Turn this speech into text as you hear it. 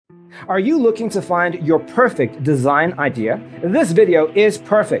Are you looking to find your perfect design idea? This video is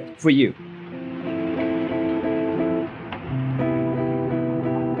perfect for you.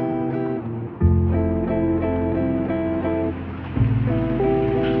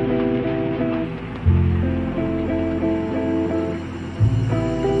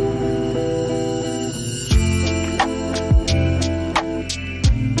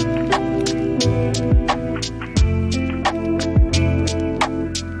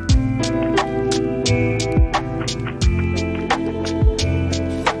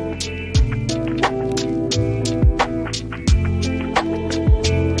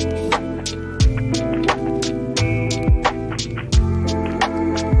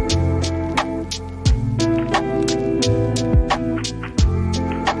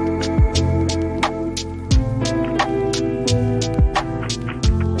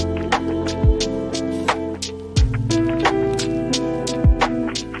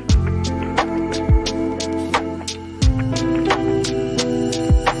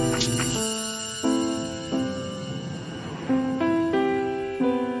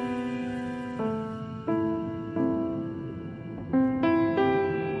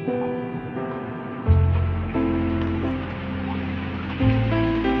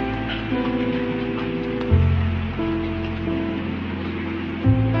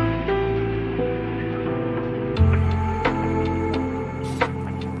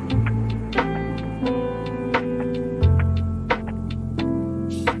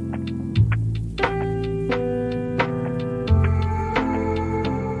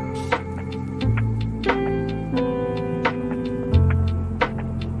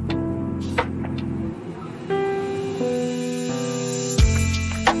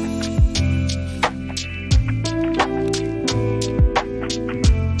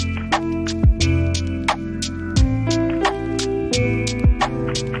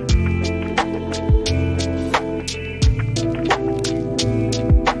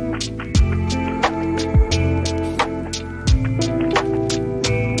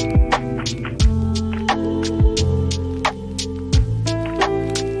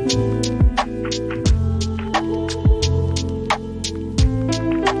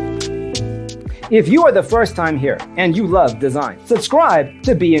 If you are the first time here and you love design, subscribe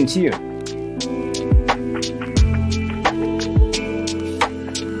to Be In Tune.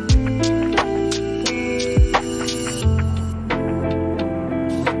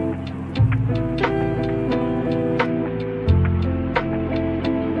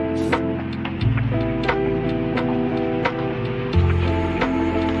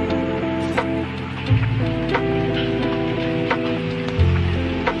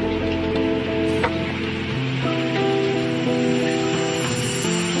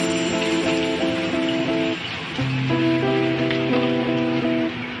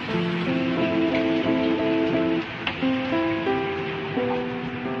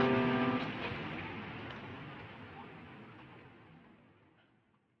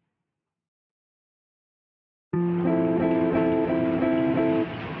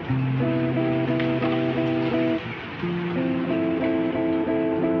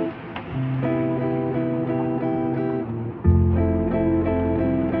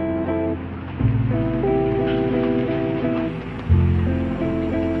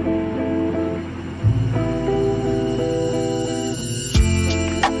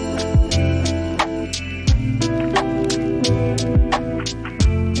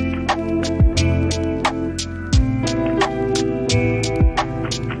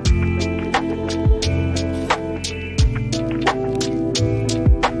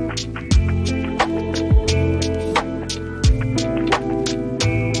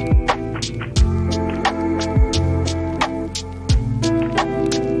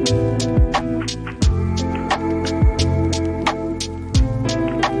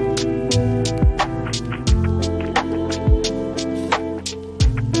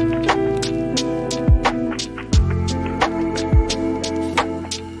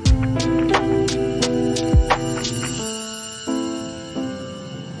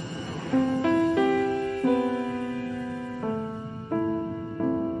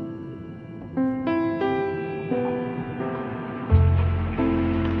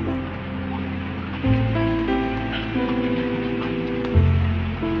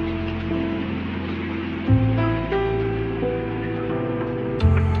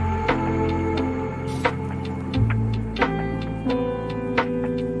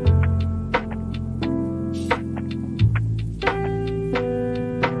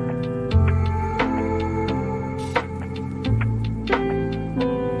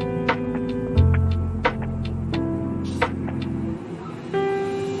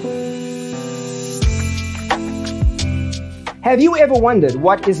 Have you ever wondered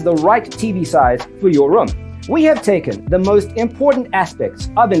what is the right TV size for your room? We have taken the most important aspects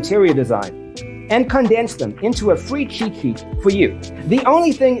of interior design and condensed them into a free cheat sheet for you. The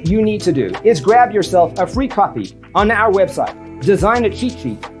only thing you need to do is grab yourself a free copy on our website,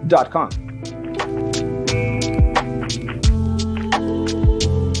 designercheatsheet.com.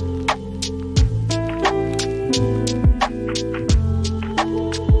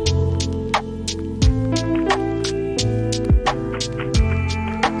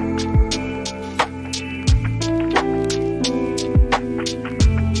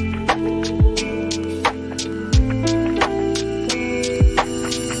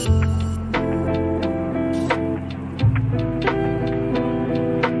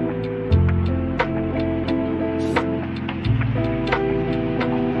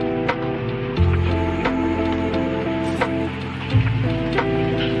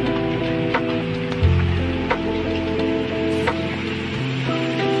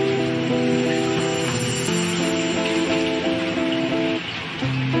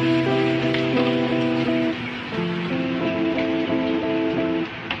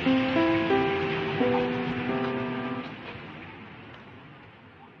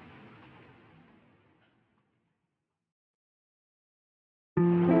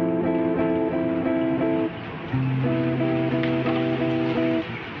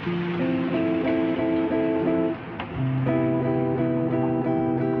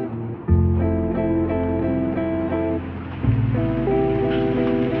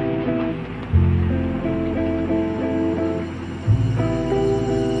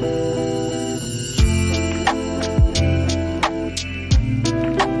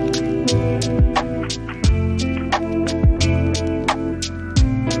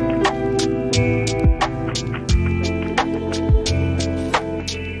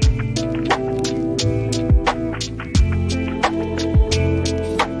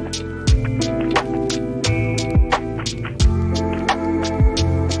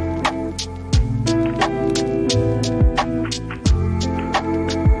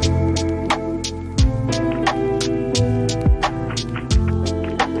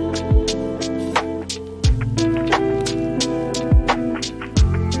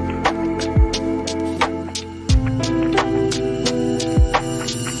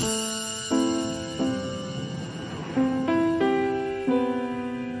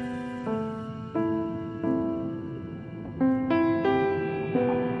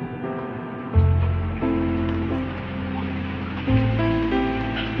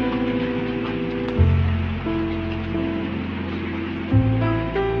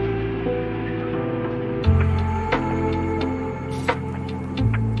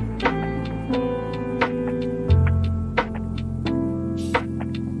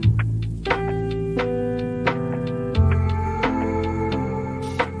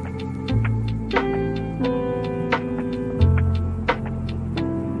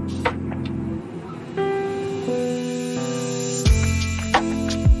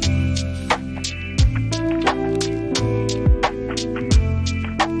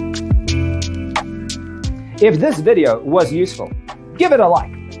 If this video was useful, give it a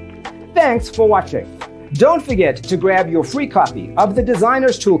like. Thanks for watching. Don't forget to grab your free copy of the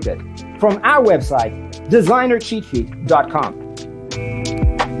Designer's Toolkit from our website, designercheatsheet.com.